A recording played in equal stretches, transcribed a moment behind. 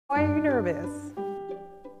Why are you nervous?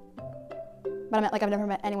 But I meant, like, I've never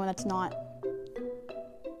met anyone that's not.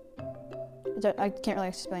 I can't really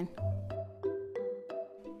explain.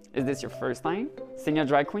 Is this your first time seeing a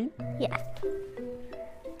drag queen? Yeah.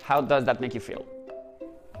 How does that make you feel?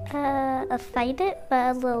 Excited,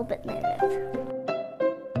 but a little bit nervous.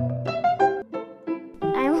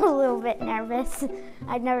 I'm a little bit nervous.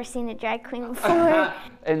 I've never seen a drag queen before.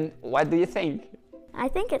 And what do you think? I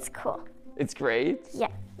think it's cool. It's great? Yeah.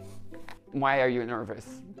 Why are you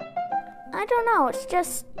nervous? I don't know, it's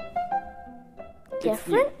just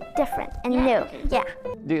different and new. Yeah.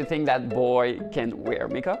 Do you think that boy can wear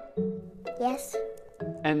makeup? Yes.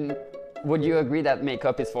 And would you agree that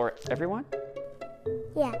makeup is for everyone?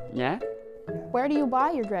 Yeah. Yeah? Where do you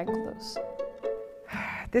buy your drag clothes?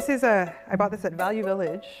 I bought this at Value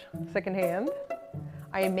Village, secondhand.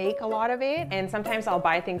 I make a lot of it, and sometimes I'll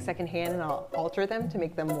buy things secondhand and I'll alter them to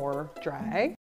make them more drag.